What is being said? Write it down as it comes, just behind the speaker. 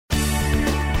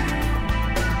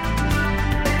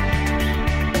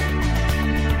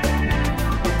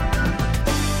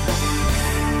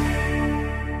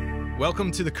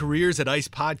Welcome to the Careers at ICE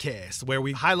podcast, where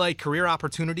we highlight career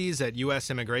opportunities at U.S.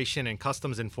 Immigration and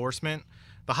Customs Enforcement,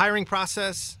 the hiring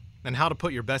process, and how to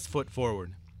put your best foot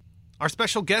forward. Our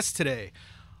special guests today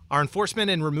are Enforcement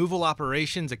and Removal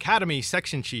Operations Academy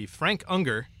Section Chief Frank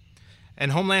Unger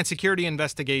and Homeland Security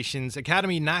Investigations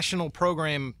Academy National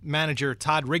Program Manager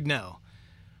Todd Rignell.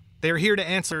 They are here to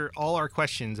answer all our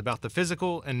questions about the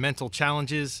physical and mental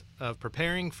challenges of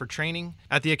preparing for training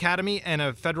at the Academy and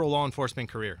a federal law enforcement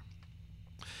career.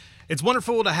 It's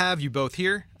wonderful to have you both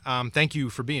here. Thank you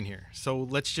for being here. So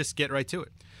let's just get right to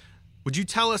it. Would you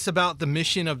tell us about the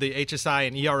mission of the HSI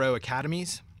and ERO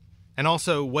academies? And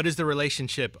also, what is the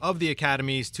relationship of the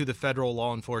academies to the Federal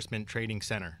Law Enforcement Training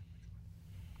Center?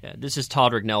 Yeah, this is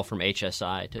Todd Rignell from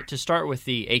HSI. To start with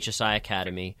the HSI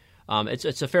Academy,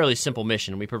 it's a fairly simple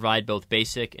mission. We provide both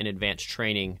basic and advanced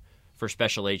training for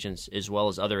special agents as well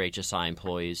as other HSI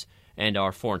employees and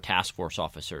our foreign task force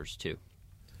officers, too.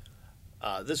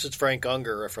 This is Frank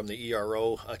Unger from the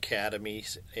ERO Academy,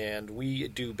 and we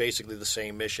do basically the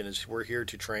same mission. As we're here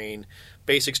to train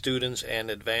basic students and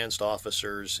advanced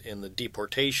officers in the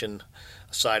deportation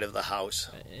side of the house.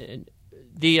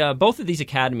 Both of these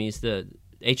academies, the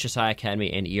HSI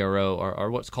Academy and ERO,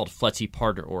 are what's called FLETC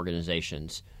partner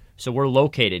organizations. So we're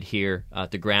located here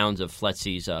at the grounds of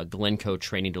FLETC's Glencoe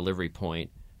Training Delivery Point,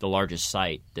 the largest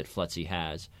site that FLETC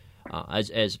has.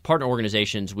 As partner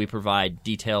organizations, we provide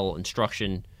detailed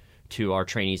instruction to our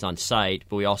trainees on site,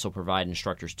 but we also provide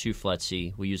instructors to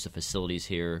FLETC. We use the facilities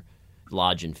here,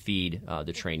 lodge and feed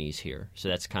the trainees here. So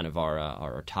that's kind of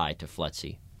our tie to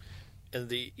FLETC. And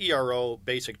the ERO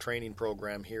basic training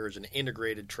program here is an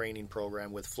integrated training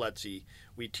program with FLETC.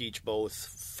 We teach both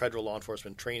Federal Law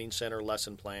Enforcement Training Center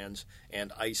lesson plans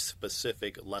and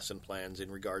ICE-specific lesson plans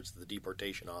in regards to the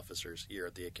deportation officers here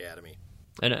at the Academy.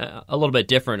 And a little bit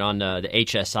different on the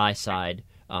HSI side.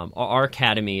 Our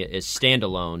academy is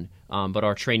standalone, but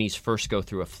our trainees first go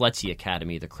through a FLETC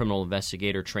Academy, the Criminal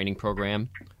Investigator Training Program,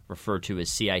 referred to as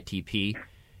CITP.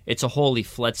 It's a wholly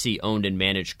FLETC-owned and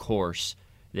managed course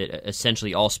that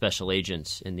essentially all special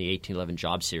agents in the 1811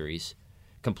 job series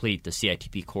complete the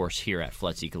CITP course here at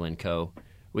FLETC Glencoe,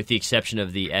 with the exception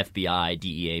of the FBI,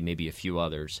 DEA, maybe a few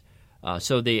others.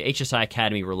 So the HSI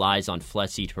Academy relies on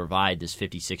FLETC to provide this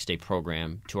 56-day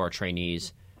program to our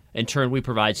trainees. In turn, we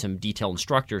provide some detailed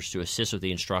instructors to assist with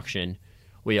the instruction.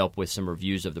 We help with some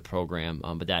reviews of the program,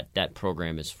 but that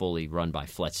program is fully run by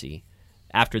FLETC.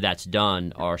 After that's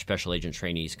done, our special agent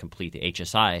trainees complete the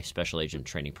HSI Special Agent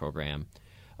Training Program,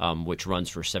 which runs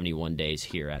for 71 days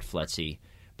here at FLETC.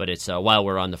 But it's while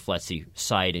we're on the FLETC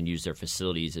site and use their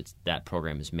facilities, that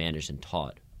program is managed and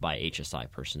taught by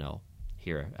HSI personnel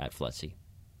here at FLETC.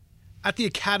 At the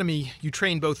Academy, you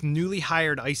train both newly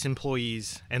hired ICE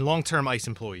employees and long-term ICE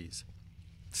employees.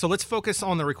 So let's focus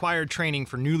on the required training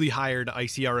for newly hired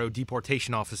ICERO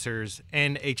deportation officers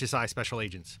and HSI special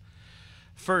agents.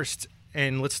 First,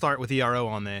 and let's start with ERO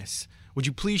on this, would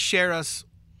you please share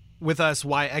with us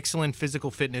why excellent physical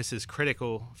fitness is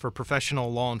critical for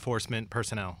professional law enforcement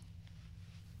personnel?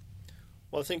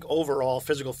 Well, I think overall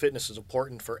physical fitness is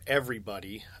important for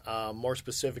everybody, more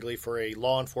specifically for a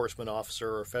law enforcement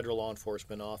officer or a federal law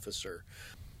enforcement officer.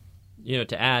 You know,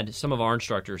 to add, some of our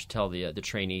instructors tell the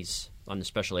trainees on the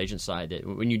special agent side that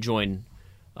when you join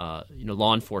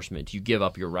law enforcement, you give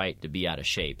up your right to be out of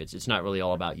shape. It's not really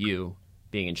all about you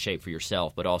being in shape for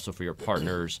yourself, but also for your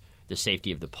partners, the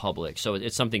safety of the public. So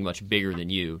it's something much bigger than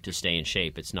you to stay in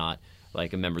shape. It's not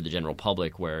like a member of the general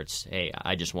public where it's, hey,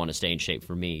 I just want to stay in shape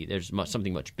for me. There's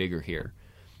something much bigger here.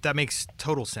 That makes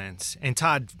total sense. And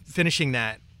Todd, finishing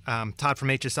that, Todd from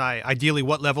HSI, ideally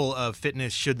what level of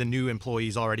fitness should the new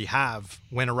employees already have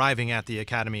when arriving at the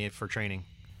Academy for training?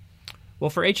 Well,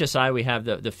 for HSI, we have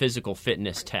the physical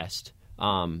fitness test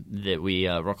that we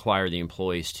require the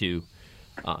employees to,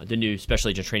 the new special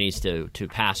agent trainees to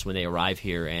pass when they arrive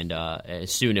here. And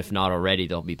as soon, if not already,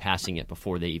 they'll be passing it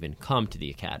before they even come to the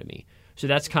Academy. So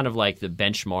that's kind of like the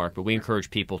benchmark, but we encourage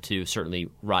people to certainly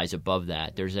rise above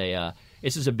that.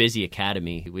 This is a busy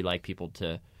academy. We like people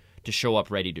to show up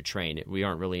ready to train. We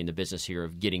aren't really in the business here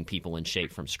of getting people in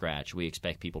shape from scratch. We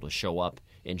expect people to show up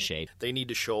in shape. They need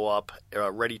to show up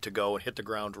ready to go and hit the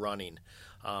ground running.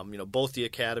 Both the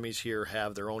academies here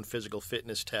have their own physical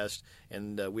fitness test,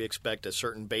 and we expect a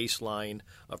certain baseline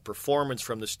of performance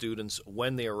from the students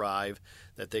when they arrive,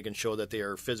 that they can show that they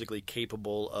are physically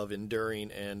capable of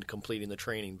enduring and completing the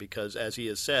training. Because, as he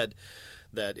has said,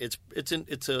 that it's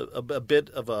a bit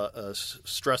of a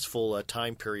stressful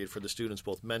time period for the students,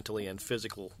 both mentally and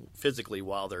physically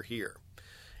while they're here.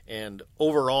 And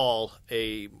overall,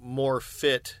 a more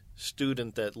fit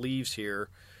student that leaves here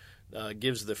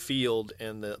gives the field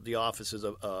and the offices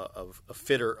a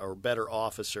fitter or better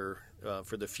officer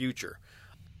for the future.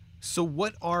 So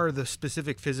what are the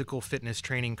specific physical fitness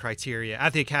training criteria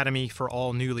at the Academy for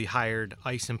all newly hired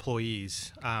ICE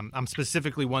employees? I'm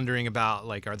specifically wondering about,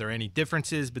 are there any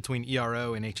differences between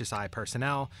ERO and HSI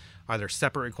personnel? Are there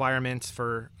separate requirements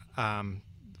for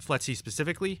FLETC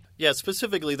specifically? Yeah,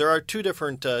 specifically, there are two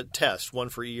different tests, one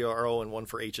for ERO and one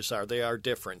for HSI. They are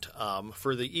different.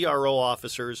 For the ERO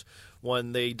officers,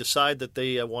 when they decide that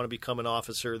they want to become an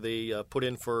officer, they put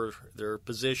in for their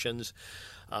positions.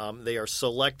 They are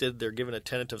selected. They're given a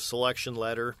tentative selection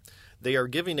letter. They are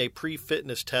given a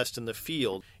pre-fitness test in the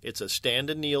field. It's a stand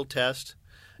and kneel test,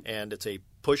 and it's a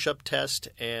push-up test,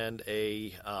 and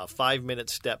a 5-minute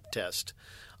step test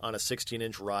on a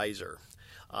 16-inch riser.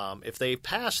 If they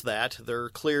pass that, they're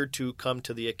cleared to come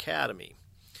to the Academy.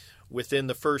 Within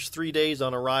the first 3 days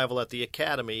on arrival at the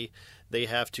Academy, they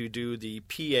have to do the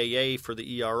PAA for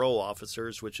the ERO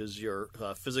officers, which is your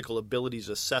physical abilities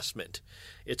assessment.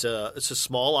 It's a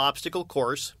small obstacle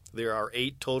course. There are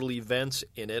 8 total events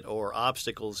in it, or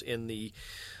obstacles in the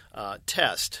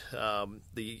test.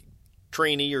 The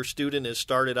trainee or student is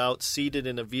started out seated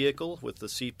in a vehicle with the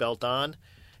seatbelt on,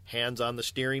 hands on the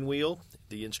steering wheel.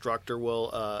 The instructor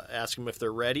will ask them if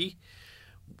they're ready.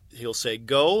 He'll say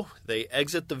go. They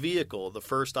exit the vehicle. The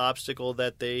first obstacle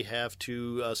that they have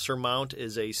to surmount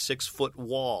is a 6-foot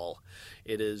wall.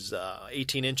 It is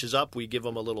 18 inches up. We give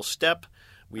them a little step.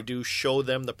 We do show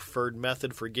them the preferred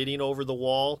method for getting over the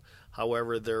wall.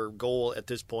 However, their goal at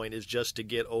this point is just to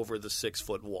get over the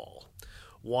 6-foot wall.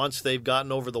 Once they've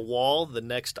gotten over the wall, the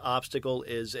next obstacle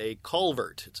is a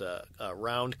culvert. It's a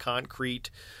round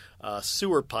concrete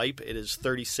sewer pipe. It is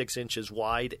 36 inches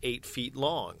wide, 8 feet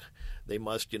long. They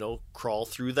must, crawl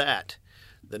through that.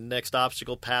 The next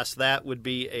obstacle past that would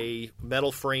be a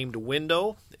metal-framed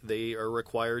window. They are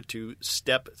required to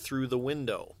step through the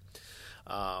window.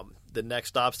 The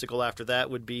next obstacle after that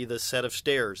would be the set of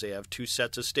stairs. They have 2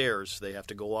 sets of stairs. They have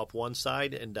to go up one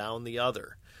side and down the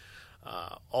other.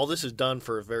 All this is done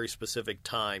for a very specific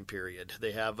time period.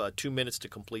 They have 2 minutes to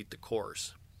complete the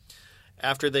course.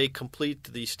 After they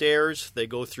complete the stairs, they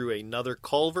go through another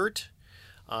culvert.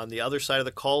 On the other side of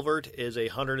the culvert is a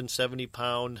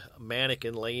 170-pound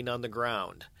mannequin laying on the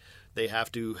ground. They have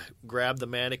to grab the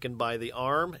mannequin by the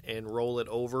arm and roll it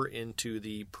over into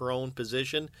the prone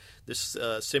position. This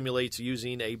simulates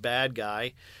using a bad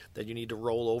guy that you need to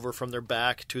roll over from their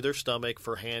back to their stomach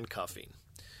for handcuffing.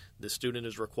 The student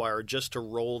is required just to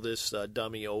roll this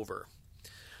dummy over.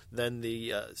 Then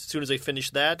as soon as they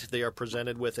finish that, they are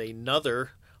presented with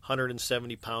another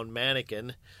 170-pound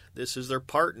mannequin. This is their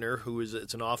partner,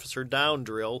 it's an officer down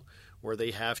drill, where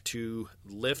they have to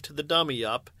lift the dummy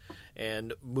up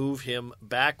and move him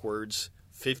backwards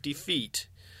 50 feet.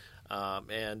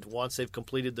 And once they've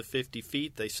completed the 50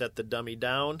 feet, they set the dummy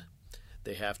down.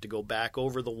 They have to go back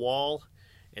over the wall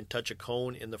and touch a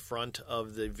cone in the front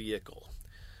of the vehicle.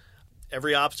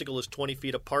 Every obstacle is 20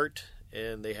 feet apart,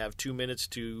 and they have 2 minutes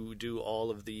to do all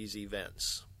of these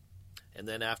events. And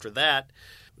then after that,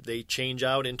 they change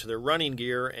out into their running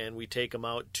gear, and we take them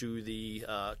out to the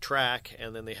track,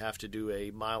 and then they have to do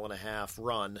a 1.5-mile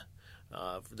run.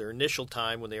 Their initial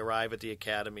time when they arrive at the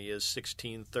Academy is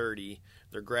 16:30.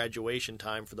 Their graduation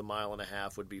time for the 1.5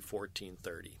 miles would be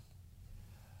 14:30.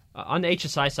 On the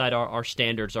HSI side, our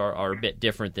standards are a bit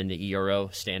different than the ERO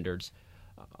standards.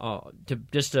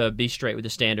 To be straight with the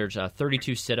standards,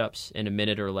 32 sit-ups in a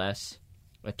minute or less,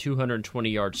 a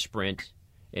 220-yard sprint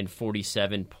in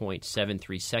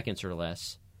 47.73 seconds or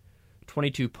less,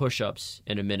 22 push-ups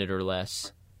in a minute or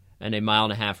less, and a 1.5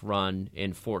 mile run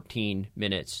in 14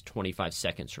 minutes, 25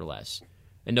 seconds or less.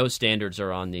 And those standards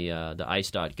are on the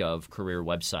ICE.gov career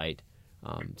website,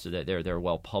 so that they're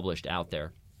well published out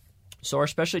there. So our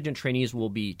special agent trainees will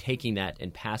be taking that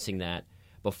and passing that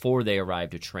before they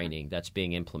arrive to training. That's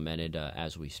being implemented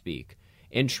as we speak.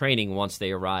 In training, once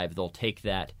they arrive, they'll take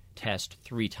that test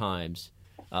 3 times.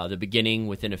 The beginning,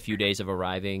 within a few days of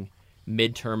arriving,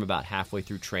 midterm about halfway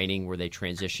through training, where they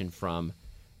transition from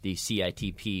the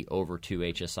CITP over to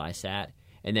HSI SAT,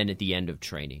 and then at the end of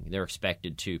training. They're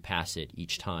expected to pass it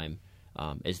each time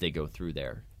as they go through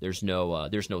there. There's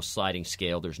no sliding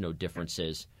scale. There's no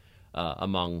differences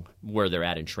among where they're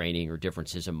at in training, or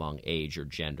differences among age or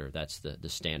gender. That's the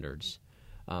standards.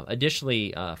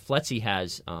 Additionally, FLETC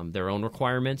has their own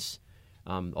requirements,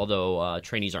 although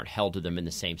trainees aren't held to them in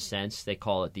the same sense. They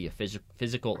call it the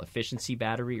Physical Efficiency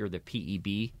Battery, or the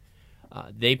PEB.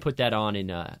 They put that on in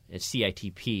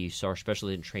CITP, so our special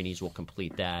agent trainees will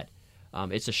complete that.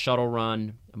 It's a shuttle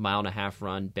run, a 1.5 mile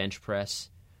run, bench press,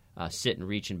 sit and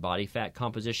reach, and body fat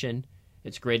composition.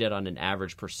 It's graded on an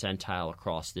average percentile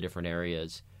across the different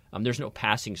areas. There's no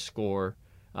passing score.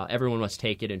 Everyone must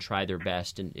take it and try their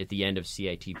best. And at the end of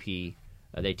CITP,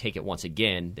 they take it once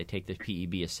again. They take the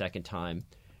PEB a second time.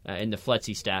 And the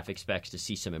FLETC staff expects to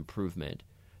see some improvement.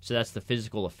 So that's the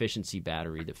physical efficiency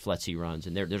battery that FLETC runs.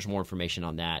 And there's more information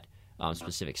on that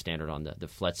specific standard on the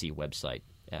FLETC website,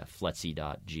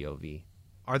 fletc.gov.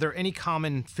 Are there any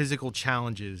common physical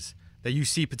challenges that you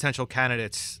see potential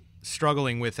candidates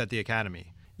struggling with at the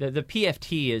Academy? The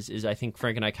PFT is I think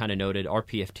Frank and I kind of noted, our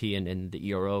PFT and the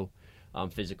ERO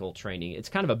physical training. It's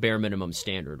kind of a bare minimum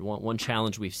standard. One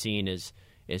challenge we've seen is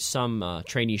some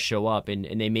trainees show up and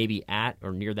they may be at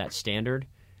or near that standard.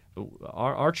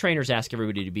 Our trainers ask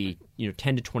everybody to be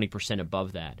 10 to 20%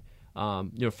 above that.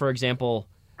 For example,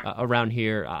 around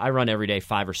here, I run every day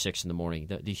 5 or 6 in the morning.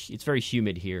 It's very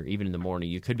humid here, even in the morning.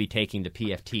 You could be taking the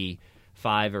PFT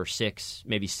 5 or 6,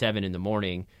 maybe 7 in the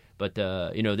morning. But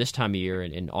this time of year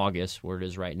in August, where it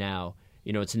is right now,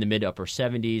 it's in the mid to upper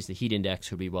 70s. The heat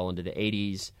index would be well into the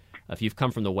 80s. If you've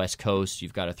come from the West Coast,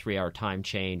 you've got a 3-hour time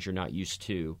change. You're not used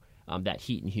to that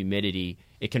heat and humidity.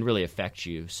 It can really affect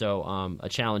you. So a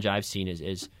challenge I've seen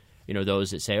is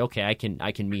those that say, okay,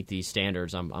 I can meet these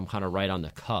standards. I'm kind of right on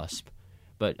the cusp.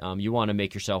 But you want to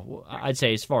make yourself, I'd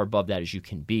say, as far above that as you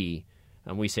can be.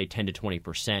 We say 10 to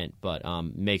 20%, but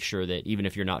make sure that even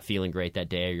if you're not feeling great that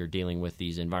day or you're dealing with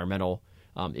these environmental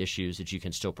issues, that you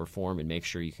can still perform and make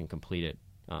sure you can complete it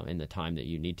in the time that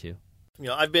you need to.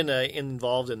 I've been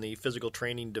involved in the physical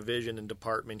training division and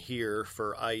department here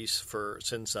for ICE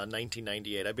since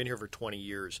 1998. I've been here for 20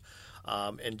 years.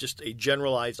 And just a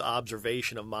generalized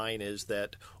observation of mine is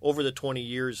that over the 20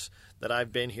 years that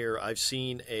I've been here, I've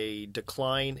seen a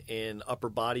decline in upper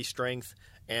body strength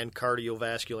and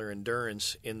cardiovascular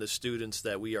endurance in the students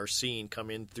that we are seeing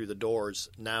come in through the doors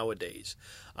nowadays.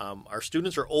 Our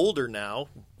students are older now.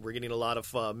 We're getting a lot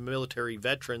of military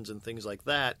veterans and things like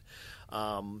that.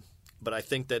 But I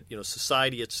think that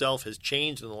society itself has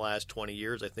changed in the last 20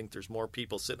 years. I think there's more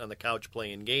people sitting on the couch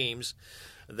playing games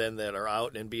than that are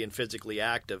out and being physically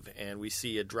active, and we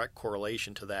see a direct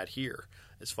correlation to that here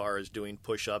as far as doing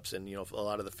push-ups and a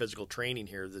lot of the physical training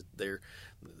here. That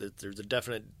there's a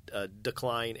definite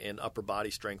decline in upper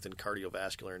body strength and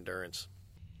cardiovascular endurance.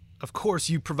 Of course,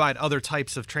 you provide other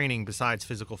types of training besides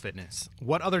physical fitness.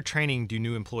 What other training do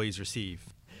new employees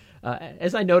receive?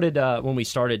 As I noted when we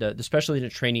started, the special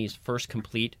agent trainees first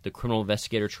complete the Criminal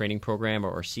Investigator Training Program,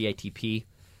 or CITP.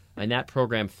 In that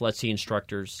program, FLETC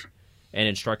instructors and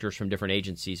instructors from different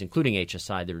agencies, including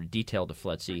HSI, that are detailed to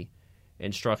FLETC,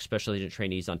 instruct special agent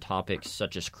trainees on topics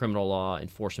such as criminal law,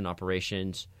 enforcement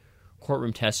operations,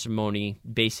 courtroom testimony,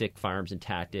 basic firearms and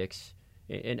tactics,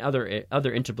 and other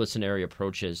interdisciplinary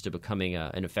approaches to becoming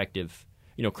an effective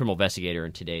criminal investigator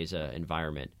in today's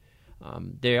environment.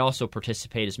 They also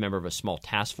participate as a member of a small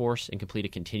task force and complete a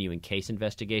continuing case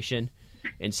investigation.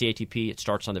 In CITP, it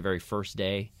starts on the very first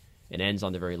day and ends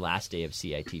on the very last day of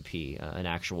CITP, an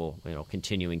actual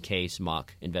continuing case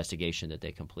mock investigation that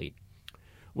they complete.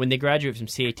 When they graduate from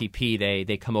CITP,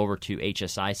 they come over to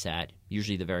HSI SAT,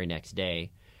 usually the very next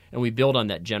day, and we build on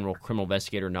that general criminal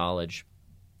investigator knowledge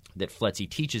that FLETC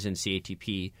teaches in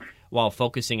CITP while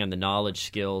focusing on the knowledge,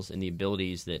 skills, and the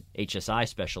abilities that HSI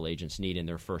special agents need in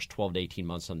their first 12 to 18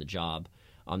 months on the job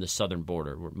on the southern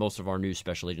border, where most of our new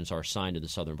special agents are assigned to the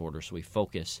southern border, so we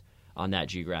focus on that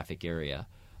geographic area.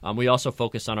 We also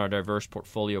focus on our diverse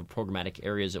portfolio of programmatic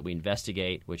areas that we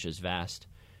investigate, which is vast.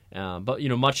 But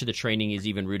much of the training is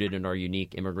even rooted in our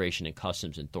unique immigration and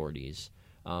customs authorities.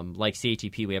 Like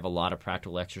CITP, we have a lot of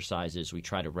practical exercises. We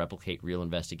try to replicate real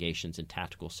investigations in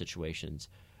tactical situations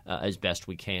as best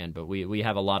we can. But we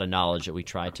have a lot of knowledge that we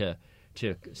try to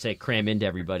say cram into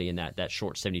everybody in that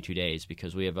short 72 days,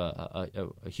 because we have a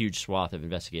huge swath of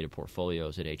investigative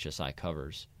portfolios that HSI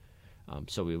covers.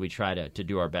 So we try to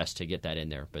do our best to get that in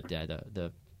there. But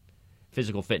the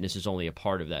physical fitness is only a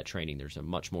part of that training. There's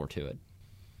much more to it.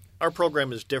 Our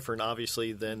program is different,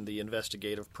 obviously, than the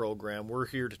investigative program. We're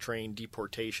here to train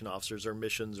deportation officers. Our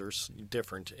missions are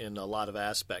different in a lot of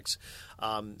aspects.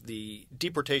 The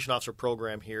deportation officer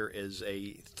program here is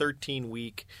a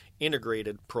 13-week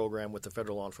integrated program with the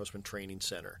Federal Law Enforcement Training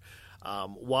Center.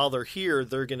 While they're here,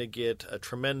 they're going to get a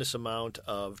tremendous amount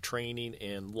of training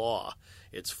in law.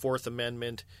 It's Fourth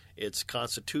Amendment, it's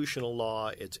constitutional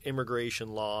law, it's immigration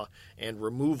law, and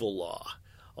removal law.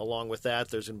 Along with that,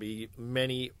 there's going to be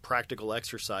many practical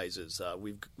exercises.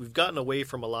 We've gotten away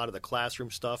from a lot of the classroom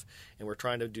stuff, and we're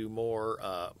trying to do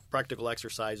more practical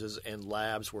exercises and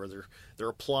labs where they're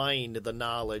applying the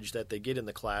knowledge that they get in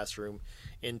the classroom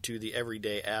into the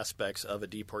everyday aspects of a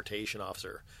deportation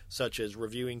officer, such as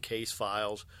reviewing case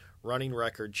files, running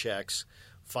record checks,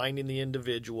 finding the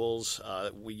individuals.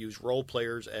 We use role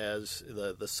players as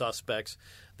the suspects.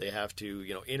 They have to,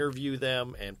 interview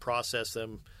them and process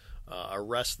them,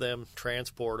 arrest them,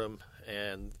 transport them,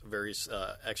 and various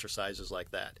exercises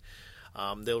like that.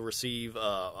 They'll receive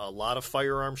a lot of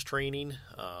firearms training.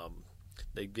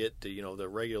 They get the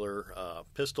regular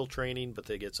pistol training, but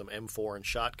they get some M4 and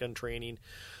shotgun training.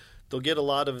 They'll get a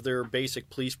lot of their basic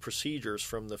police procedures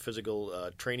from the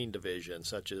physical training division,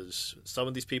 such as some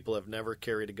of these people have never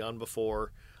carried a gun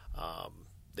before.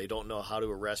 They don't know how to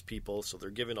arrest people, so they're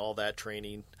given all that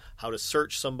training, how to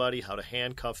search somebody, how to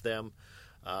handcuff them,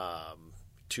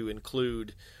 to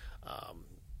include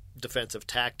defensive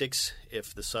tactics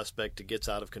if the suspect gets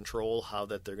out of control, how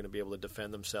that they're going to be able to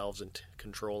defend themselves and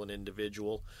control an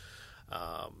individual.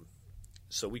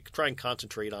 So we try and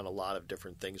concentrate on a lot of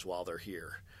different things while they're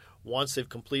here. Once they've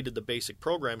completed the basic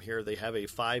program here, they have a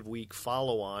 5-week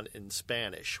follow-on in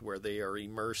Spanish where they are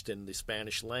immersed in the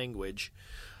Spanish language,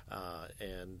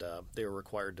 and they are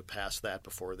required to pass that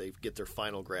before they get their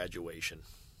final graduation.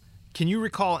 Can you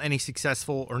recall any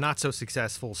successful or not so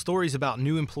successful stories about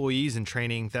new employees in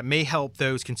training that may help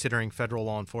those considering federal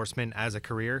law enforcement as a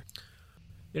career?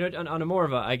 On a more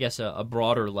of a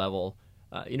broader level,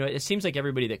 it seems like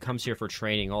everybody that comes here for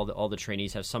training, all the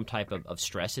trainees have some type of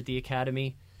stress at the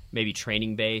academy, maybe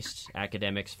training-based,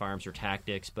 academics, firearms, or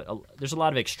tactics, but there's a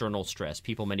lot of external stress.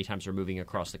 People many times are moving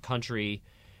across the country,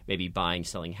 maybe buying,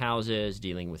 selling houses,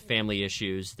 dealing with family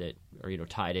issues that are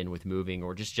tied in with moving,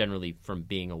 or just generally from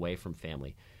being away from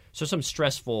family. So some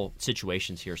stressful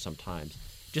situations here sometimes.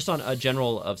 Just on a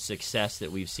general of success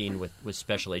that we've seen with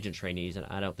special agent trainees, and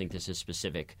I don't think this is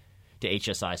specific to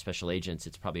HSI special agents,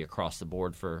 it's probably across the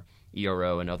board for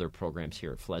ERO and other programs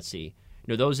here at FLETC.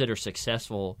 Those that are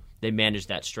successful, they manage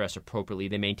that stress appropriately.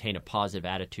 They maintain a positive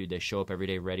attitude. They show up every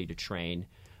day ready to train.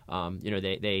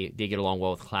 They get along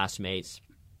well with classmates.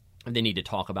 If they need to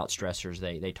talk about stressors,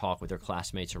 they talk with their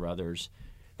classmates or others.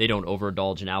 They don't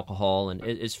overindulge in alcohol. And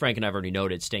as Frank and I have already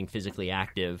noted, staying physically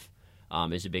active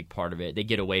is a big part of it. They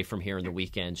get away from here on the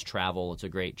weekends, travel. It's a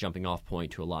great jumping off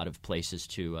point to a lot of places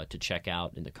to check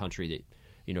out in the country that,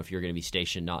 if you're going to be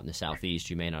stationed not in the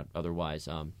Southeast, you may not otherwise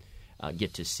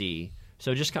get to see.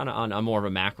 So just kind of on a more of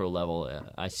a macro level,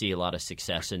 I see a lot of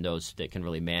success in those that can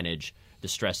really manage the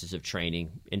stresses of training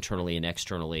internally and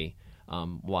externally,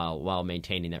 while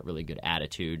maintaining that really good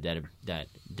attitude, that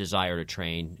desire to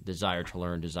train, desire to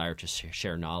learn, desire to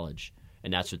share knowledge.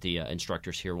 And that's what the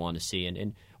instructors here want to see.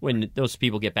 And when those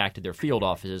people get back to their field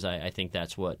offices, I think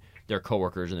that's what their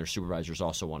coworkers and their supervisors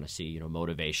also want to see,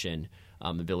 motivation,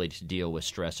 ability to deal with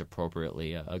stress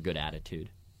appropriately, a good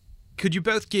attitude. Could you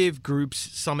both give groups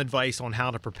some advice on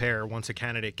how to prepare once a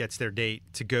candidate gets their date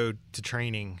to go to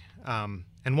training,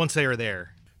 and once they are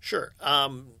there? Sure.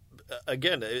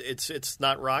 Again, it's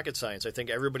not rocket science. I think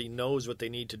everybody knows what they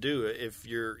need to do. If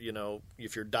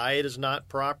your diet is not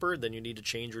proper, then you need to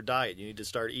change your diet. You need to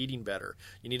start eating better.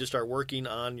 You need to start working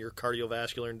on your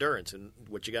cardiovascular endurance. And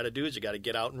what you got to do is you got to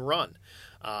get out and run.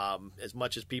 As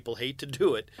much as people hate to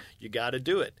do it, you got to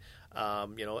do it.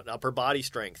 Upper body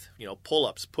strength,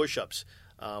 pull-ups, push-ups,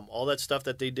 all that stuff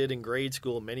that they did in grade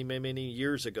school many, many, many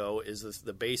years ago is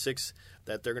the basics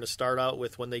that they're going to start out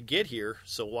with when they get here.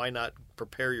 So why not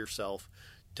prepare yourself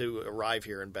to arrive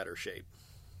here in better shape?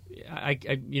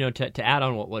 To add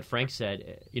on what Frank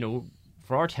said,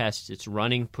 for our tests, it's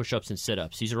running, push-ups, and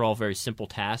sit-ups. These are all very simple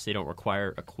tasks. They don't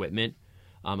require equipment.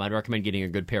 I'd recommend getting a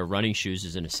good pair of running shoes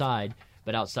as an aside.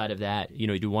 But outside of that,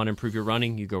 you do want to improve your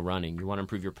running, you go running. You want to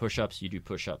improve your push-ups, you do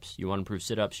push-ups. You want to improve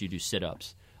sit-ups, you do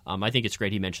sit-ups. I think it's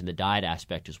great he mentioned the diet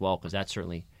aspect as well, because that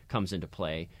certainly comes into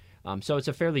play. So it's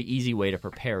a fairly easy way to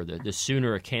prepare. The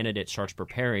sooner a candidate starts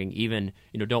preparing, even,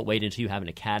 don't wait until you have an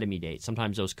academy date.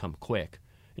 Sometimes those come quick.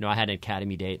 I had an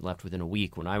academy date and left within a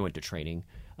week when I went to training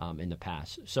in the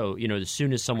past. So, as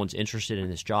soon as someone's interested in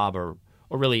this job or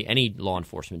really any law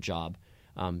enforcement job,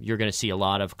 you're going to see a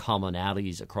lot of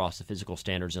commonalities across the physical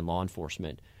standards in law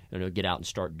enforcement. Get out and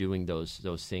start doing those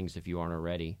things if you aren't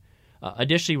already.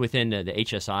 Additionally, within the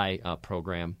HSI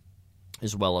program,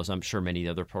 as well as I'm sure many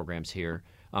other programs here,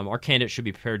 our candidates should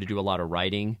be prepared to do a lot of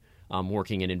writing,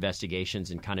 working in investigations,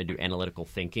 and kind of do analytical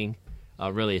thinking.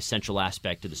 A really essential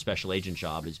aspect of the special agent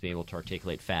job is being able to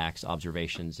articulate facts,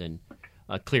 observations in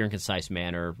a clear and concise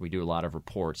manner. We do a lot of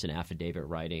reports and affidavit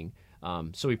writing.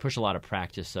 So we push a lot of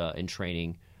practice in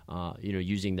training,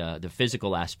 using the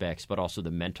physical aspects, but also the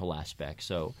mental aspects.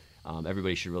 So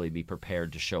everybody should really be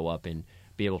prepared to show up and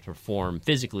be able to perform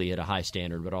physically at a high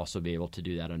standard, but also be able to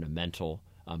do that on a mental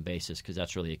basis, because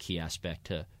that's really a key aspect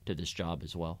to this job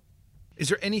as well. Is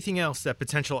there anything else that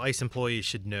potential ICE employees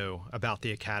should know about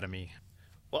the academy?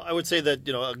 Well, I would say that,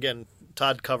 again,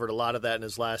 Todd covered a lot of that in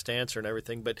his last answer and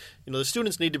everything, but, the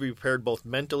students need to be prepared both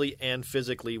mentally and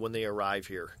physically when they arrive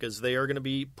here, because they are going to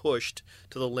be pushed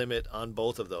to the limit on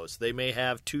both of those. They may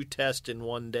have 2 tests in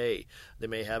one day. They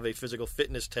may have a physical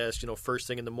fitness test, first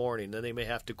thing in the morning. Then they may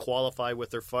have to qualify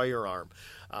with their firearm.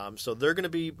 So they're going to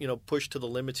be, pushed to the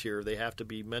limits here. They have to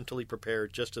be mentally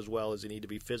prepared just as well as they need to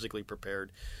be physically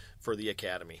prepared for the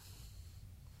academy.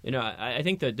 I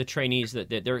think that the trainees that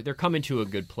they're coming to a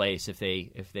good place if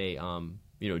they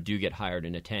do get hired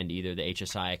and attend either the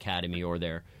HSI Academy or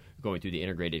they're going through the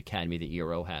integrated academy that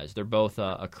ERO has. They're both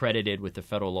accredited with the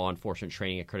Federal Law Enforcement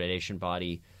Training Accreditation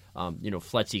Body.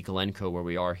 FLETC Glencoe, where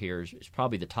we are here, is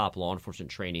probably the top law enforcement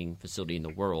training facility in the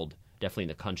world, definitely in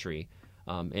the country.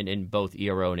 And both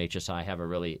ERO and HSI have a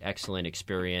really excellent,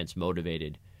 experienced,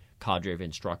 motivated cadre of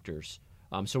instructors.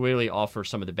 So we really offer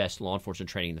some of the best law enforcement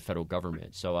training in the federal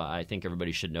government. So I think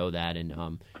everybody should know that.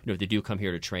 And if they do come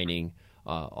here to training,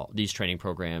 these training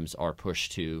programs are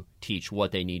pushed to teach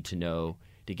what they need to know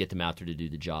to get them out there to do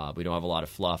the job. We don't have a lot of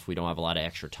fluff. We don't have a lot of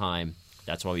extra time.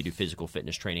 That's why we do physical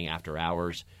fitness training after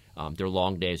hours. They're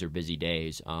long days or busy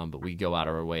days, but we go out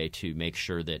of our way to make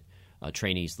sure that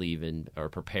trainees leave and are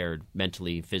prepared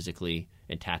mentally, physically,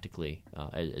 and tactically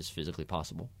as physically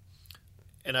possible.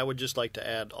 And I would just like to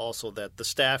add also that the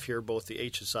staff here, both the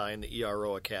HSI and the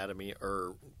ERO Academy,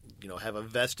 are, have a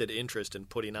vested interest in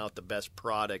putting out the best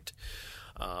product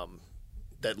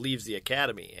that leaves the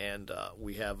academy. And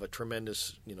we have a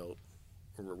tremendous,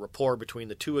 rapport between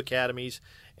the two academies,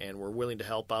 and we're willing to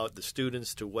help out the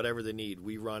students to whatever they need.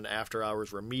 We run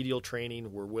after-hours remedial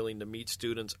training. We're willing to meet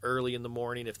students early in the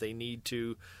morning if they need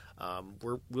to.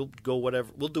 We'll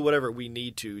do whatever we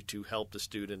need to help the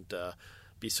student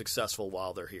be successful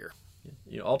while they're here.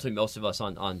 Ultimately, most of us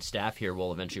on staff here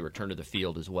will eventually return to the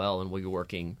field as well, and we'll be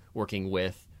working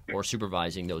with or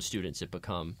supervising those students that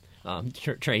become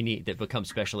trainee, that become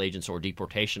special agents or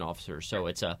deportation officers. So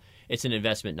it's an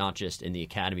investment not just in the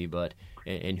academy, but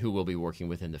in who we'll be working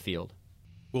with in the field.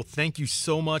 Well, thank you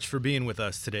so much for being with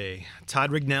us today, Todd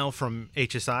Rignell from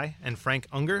HSI and Frank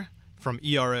Unger from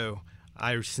ERO.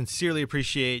 I sincerely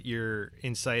appreciate your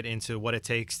insight into what it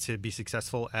takes to be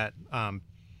successful at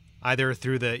either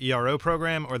through the ERO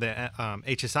program or the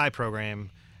HSI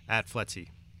program at FLETC.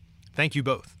 Thank you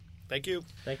both. Thank you.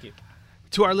 Thank you.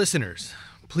 To our listeners,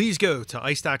 please go to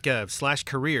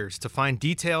ice.gov/careers to find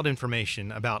detailed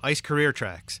information about ICE career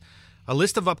tracks, a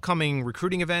list of upcoming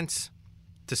recruiting events,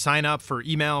 to sign up for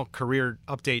email career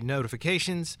update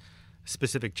notifications,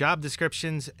 specific job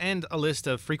descriptions, and a list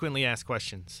of frequently asked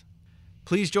questions.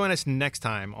 Please join us next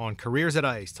time on Careers at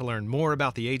ICE to learn more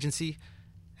about the agency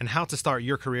and how to start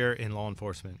your career in law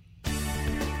enforcement.